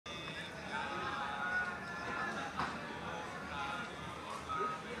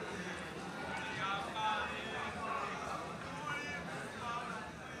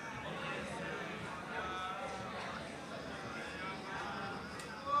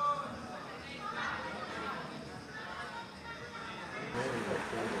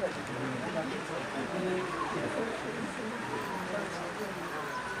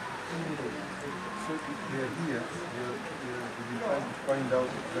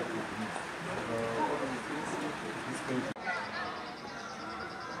That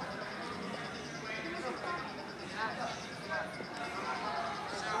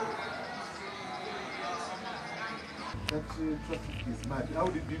traffic is mad. How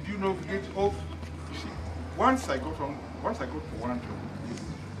did you navigate off? Once I go to one job,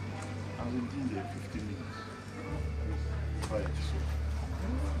 I'm in Jinja 15 minutes. Right, so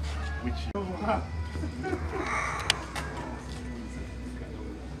which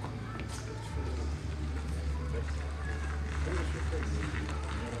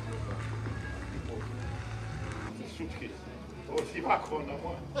suitcase. Oh, see back on the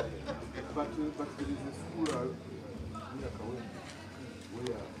one. But there is a school where come.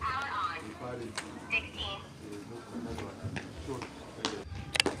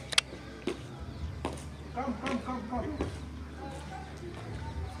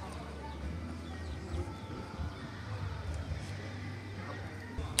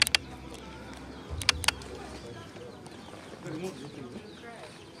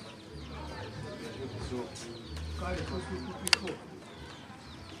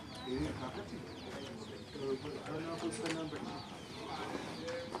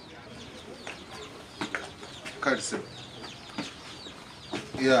 So,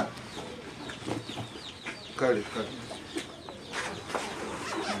 yeah. Cut it.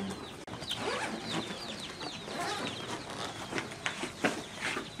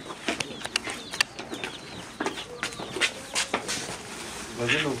 Does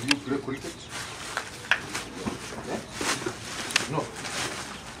any of you play cricket? Yeah? No.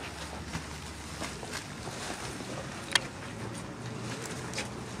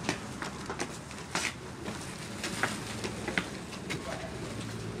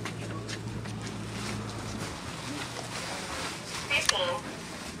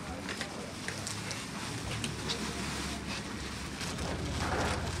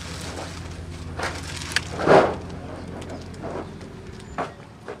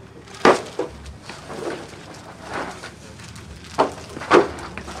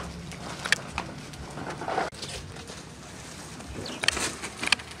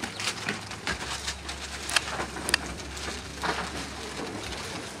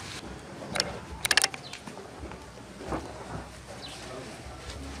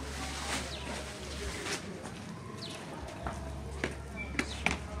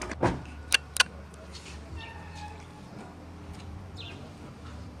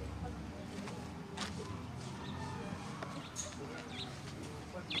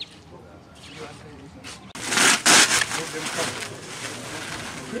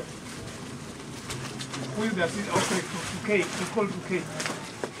 Who is that? Okay, 2K. It's called 2K.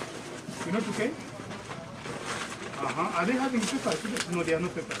 You know 2K? Are they having papers? No, they are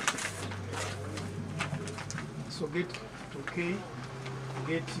not papers. So get 2K,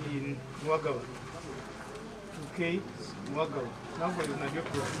 get in Wagawa. 2K, Wagawa. Now for the Nadio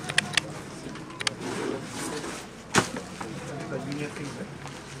Pro. That is a junior thing there.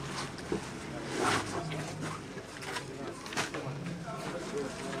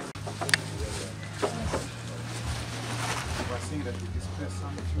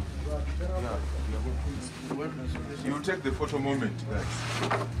 You will take the photo moment, guys.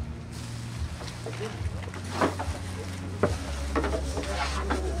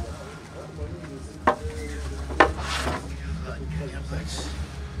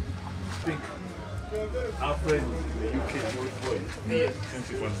 Speak. Our friend in the UK, since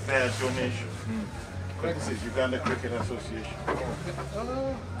it was their donation. This is Uganda Cricket Association.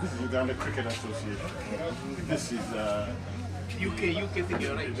 This is Uganda Cricket Association. This is UK thing,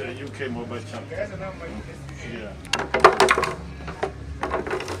 you're right. The UK mobile chapter. Yeah.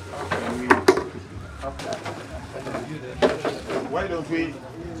 Why don't we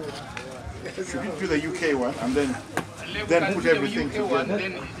do the UK one and then put everything together?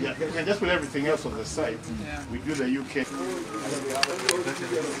 Yeah, we can just put everything else on the side. Yeah. We do the UK.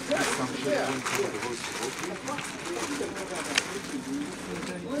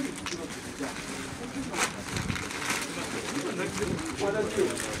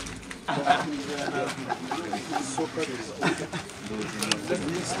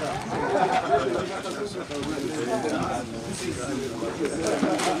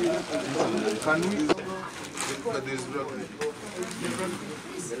 Can we? But there's rugby.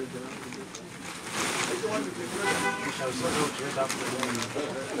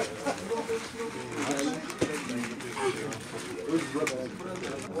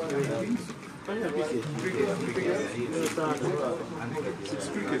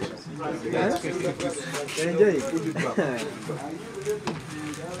 Enjoy.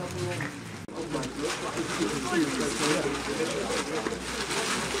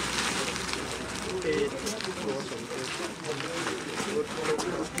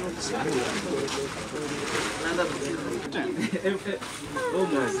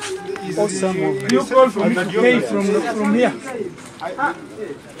 Awesome. You call for me to pay from here. I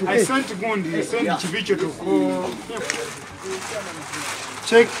sent Gundi, sent Chivicho to call.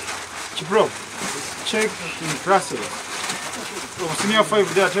 Check Chibro. Check in Brussels. So senior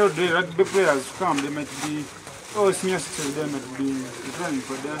 5 there, tell the rugby players to come. They might be, senior 6 they might be running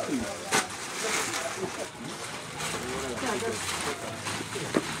for their thing.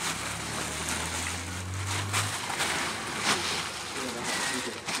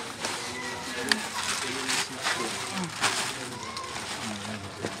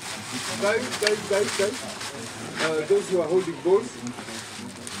 Guys. Those who are holding balls,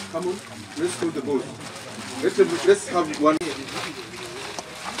 come on, let's hold the balls. Let's have one.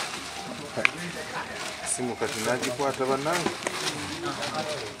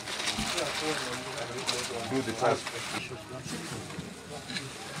 Do the task.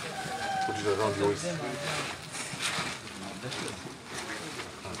 Put it around your waist.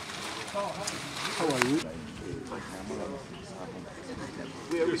 How are you?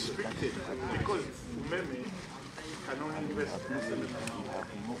 We are restricted because Meme can only invest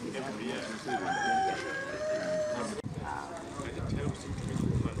every year.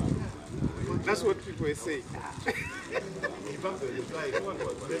 That's what people say.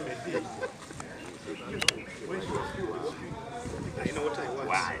 I know what I want.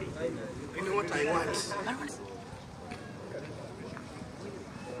 Why? You know what I want.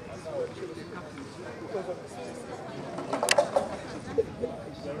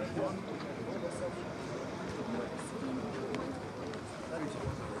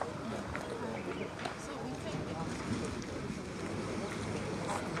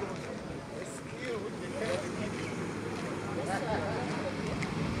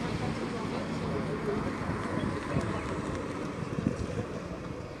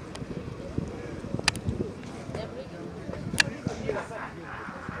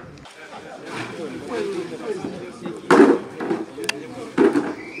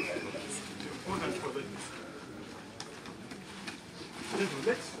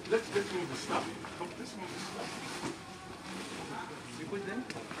 Let's move the stuff. Let's move the stuff.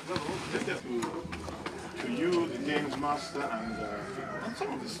 To you, the games master, and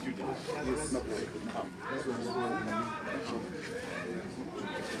some of the students. Yes, not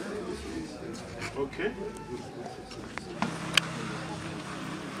okay.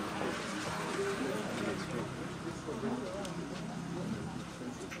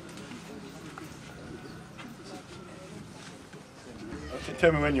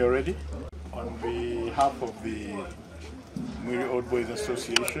 Tell me when you're ready. On behalf of the Mwiri Old Boys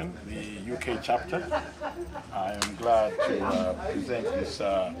Association, the UK chapter, I am glad to present this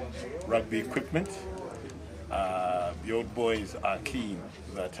rugby equipment. The Old Boys are keen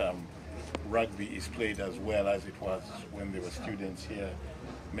that rugby is played as well as it was when they were students here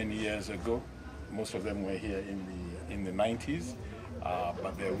many years ago. Most of them were here in the 90s,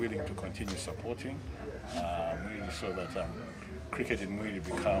 but they're willing to continue supporting Mwiri so that cricket in Mwiri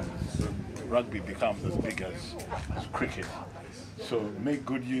rugby becomes as big as cricket. So make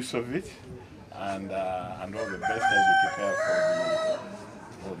good use of it, and all the best as you prepare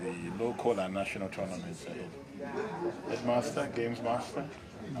for the local and national tournaments ahead. Headmaster, Games Master,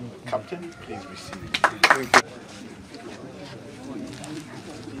 Captain, please receive it. Thank you.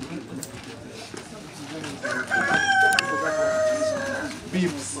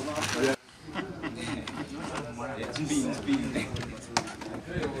 Beeps. Yeah.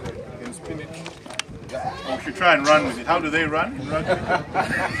 Spin it. Oh, we should try and run with it. How do they run in rugby?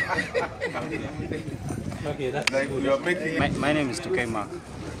 Okay, that's like we are making. My name is Tukay Mark,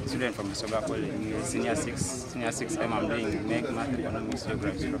 student from Busoga College, senior 6. I'm doing math, economics,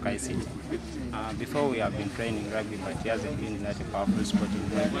 geography, local ICT. Before we have been training rugby, but it hasn't been that a powerful sport in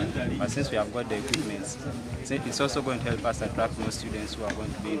rugby. But since we have got the equipment, it's also going to help us attract more students who are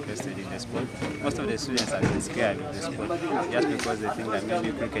going to be interested in the sport. Most of the students have been scared of the sport just because they think that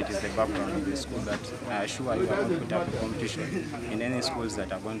maybe cricket is the background of the school. But I assure you, I will put up a competition in any schools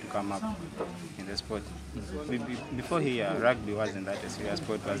that are going to come up in the sport. Before here, rugby wasn't that a serious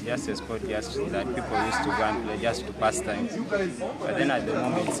sport. It was just a sport just that people used to go and play just to pass time. But then at the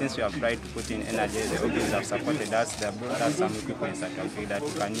moment, since we have tried to put in energy, the OBs have supported us. They have brought us some equipment that we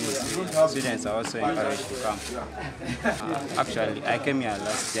can use. Students are also encouraged to come. Actually, I came here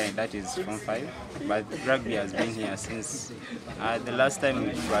last year, that is from 5, but rugby has been here since the last time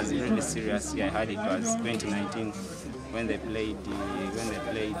it was really serious here. I heard it was 2019 when they played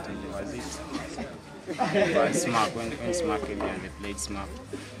was it by Smart when Smart came here and they played Smart.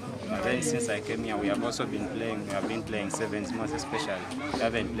 But then since I came here, we have also been playing. We have been playing sevens most especially. We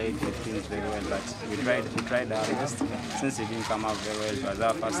haven't played 15s very well, but we tried our best. Since it didn't come out very well, it was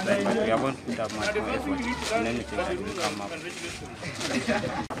our first time, but we haven't put up much more effort in anything that will come up.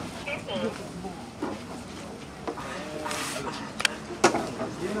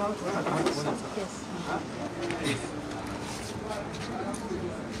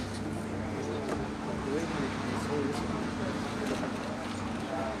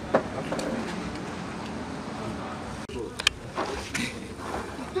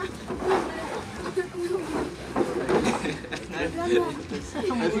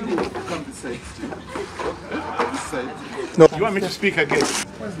 No. You want me to speak again?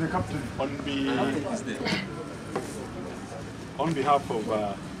 Where's the captain? On behalf of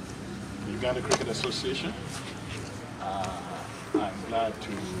the Uganda Cricket Association, I'm glad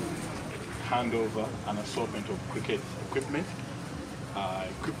to hand over an assortment of cricket equipment,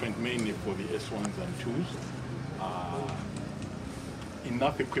 equipment mainly for the S1s and 2s.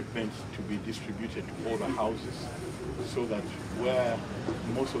 Enough equipment to be distributed to all the houses so that where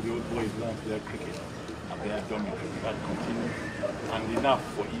most of the old boys learn their cricket and their dormitory, that continue, and enough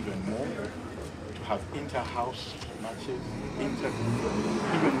for even more to have inter-house matches,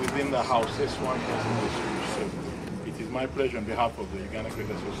 even within the house, S1 S2. So it is my pleasure on behalf of the Uganda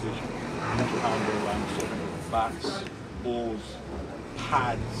Cricket Association to hand over an assortment of bats, balls,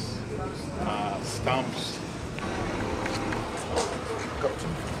 pads, stumps.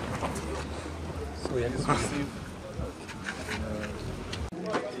 So we have received.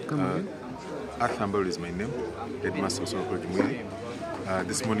 Mbalule is my name, Headmaster of Mwiri.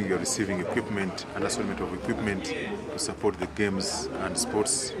 This morning you are receiving equipment, an assortment of equipment to support the Games and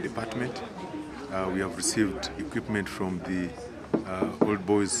Sports Department. We have received equipment from the old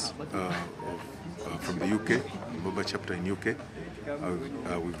boys from the UK, Boba chapter in UK.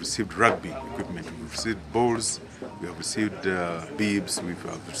 We've received rugby equipment, we've received balls, we have received bibs, we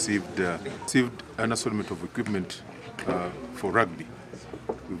have received an assortment of equipment for rugby.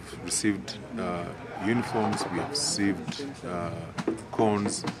 We've received uniforms, we have received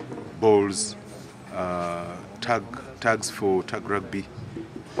cones, balls, tags for tag rugby,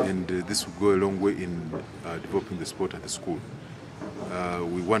 and this will go a long way in developing the sport at the school.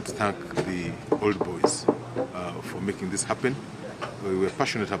 We want to thank the old boys for making this happen. We were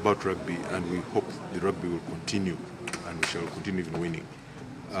passionate about rugby and we hope the rugby will continue and we shall continue even winning.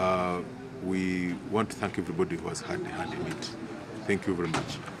 We want to thank everybody who has had a hand in it. Thank you very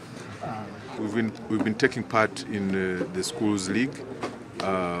much. We've been taking part in the schools league.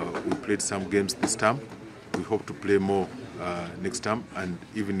 We played some games this term. We hope to play more next term and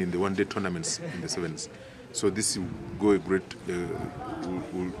even in the one-day tournaments in the sevens. So this will go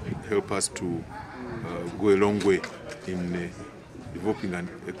will help us to go a long way in developing and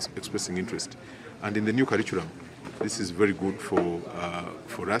expressing interest. And in the new curriculum, this is very good for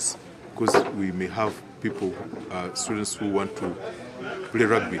us because we may have people, students who want to play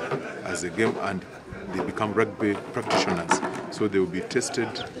rugby as a game and they become rugby practitioners. So they will be tested,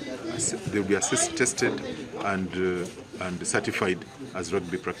 they will be assessed, tested and certified as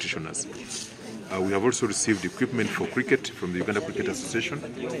rugby practitioners. We have also received equipment for cricket from the Uganda Cricket Association.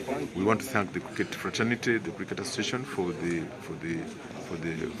 We want to thank the cricket fraternity, the cricket association for the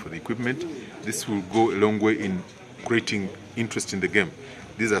equipment. This will go a long way in creating interest in the game.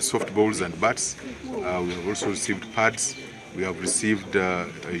 These are soft balls and bats. We have also received pads. We have received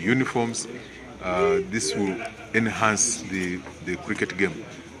uniforms. This will enhance the cricket game.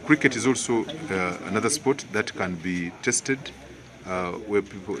 Cricket is also another sport that can be tested, where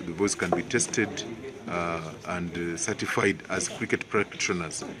the boys can be tested and certified as cricket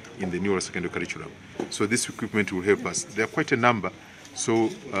practitioners in the newer secondary curriculum. So this equipment will help us. There are quite a number, so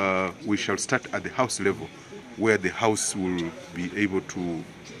we shall start at the house level, where the house will be able to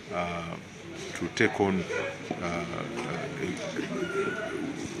take on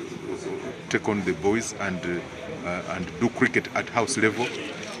the boys and do cricket at house level.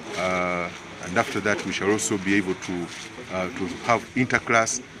 And after that, we shall also be able to have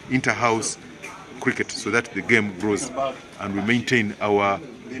inter-class, inter-house cricket, so that the game grows and we maintain our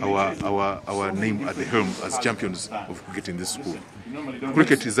name at the helm as champions of cricket in this school.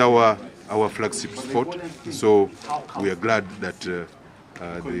 Cricket is our flagship sport, so we are glad that the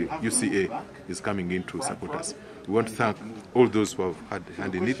UCA is coming in to support us. We want to thank all those who have had a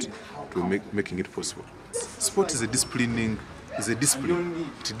hand in it to making it possible. Sport is a discipline. It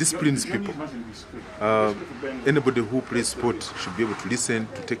disciplines people. Anybody who plays sport should be able to listen,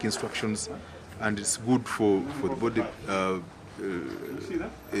 to take instructions, and it's good for the body.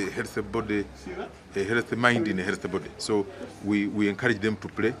 a healthy body, a healthy mind in a healthy body. So we encourage them to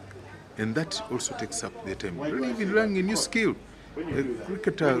play, and that also takes up their time. Even learning a new skill.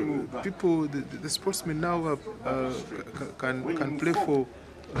 Cricketer, people, the sportsmen now can play for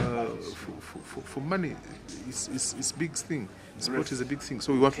money. It's a big thing. Sport is a big thing,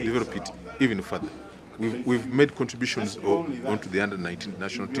 so we want to develop it even further. We've made contributions onto the under-19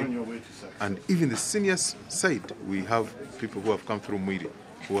 national team, and even the seniors side, we have people who have come through Mwiri,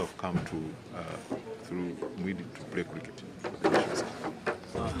 who have come through Mwiri to play cricket.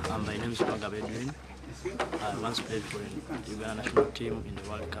 My name is Rugby. I once played for the Uganda national team in the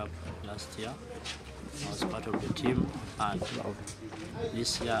World Cup last year. I was part of the team, and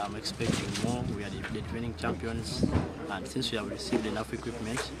this year I'm expecting more. We are the defending champions, and since we have received enough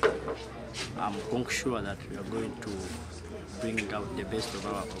equipment, I'm sure that we are going to bring out the best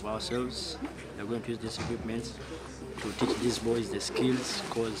of ourselves. We are going to use this equipment to teach these boys the skills,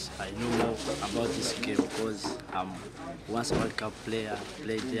 because I know more about this game, because I'm once a World Cup player,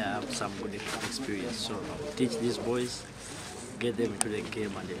 played there, I have some good experience. So teach these boys, get them into the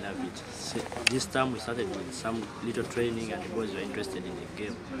game, and they love it. So this time we started with some little training, and the boys were interested in the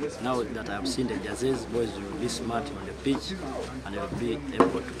game. Now that I have seen the jerseys, boys will be smart on the pitch, and they will be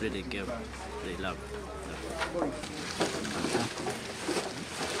able to play the game they love.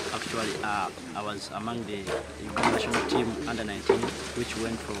 Actually, I was among the Uganda national team under 19, which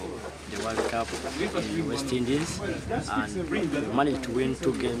went for the World Cup in West Indies, and we managed to win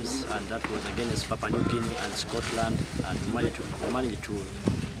 2 games, and that was against Papua New Guinea and Scotland, and we managed to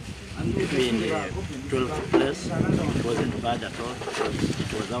be in the 12th place. It wasn't bad at all.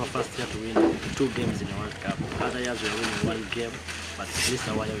 It was our first year to win 2 games in the World Cup. Other years we were winning 1 game, but at least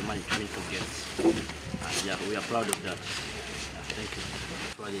our year we managed to win 2 games. And yeah, we are proud of that. Yeah, thank you.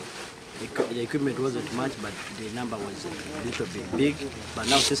 The equipment wasn't much, but the number was a little bit big. But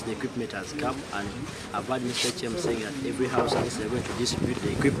now since the equipment has come, and I've heard Mr. HM saying that every house, at least they're going to distribute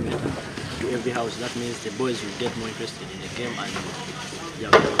the equipment to every house, that means the boys will get more interested in the game, and yeah,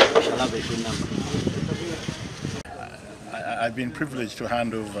 we shall have a good number. I've been privileged to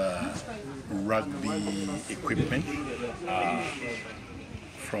hand over rugby equipment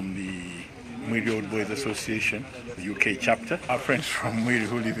from the Mwiri Old Boys Association, the UK chapter. Our friends from Mwiri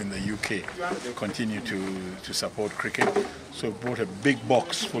who live in the UK continue to support cricket. So we brought a big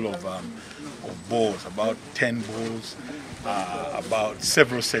box full of balls, about 10 balls, about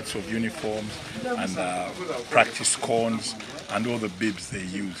several sets of uniforms, and practice corns, and all the bibs they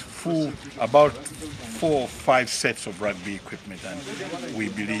use. About 4 or 5 sets of rugby equipment, and we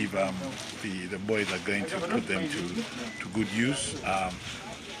believe the boys are going to put them to good use.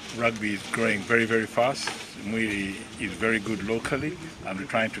 Rugby is growing very, very fast. Mwiri is very good locally, and we're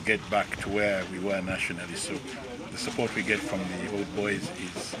trying to get back to where we were nationally. So the support we get from the old boys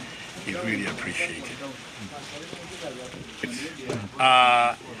is really appreciated.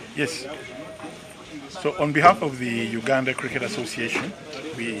 Yes. So on behalf of the Uganda Cricket Association,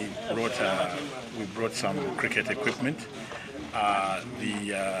 we brought some cricket equipment.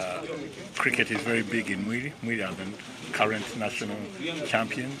 The cricket is very big in Mwiri. Mwiri are the current national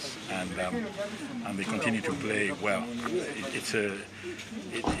champions, and they continue to play well.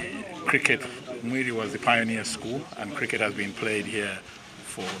 Cricket. Mwiri was the pioneer school, and cricket has been played here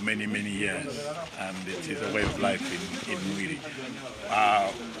for many, many years, and it is a way of life in Mwiri.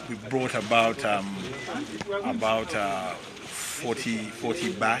 We brought about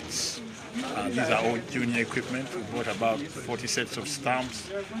 40 bats. These are all junior equipment. We bought about 40 sets of stumps,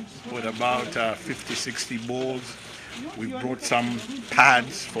 bought about 50, 60 balls. We brought some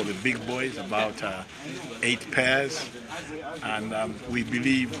pads for the big boys, about 8 pairs. And we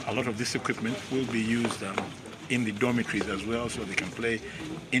believe a lot of this equipment will be used in the dormitories as well, so they can play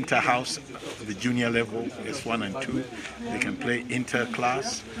inter-house, the junior level, S1 and 2. They can play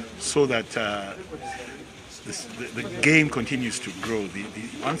inter-class, so that the game continues to grow.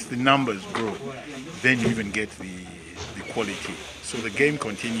 Once the numbers grow, then you even get the quality. So the game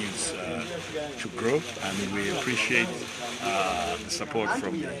continues to grow, and we appreciate the support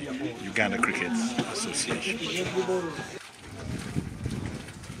from the Uganda Cricket Association.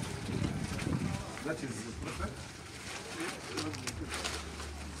 That is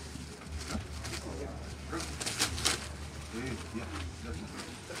yeah,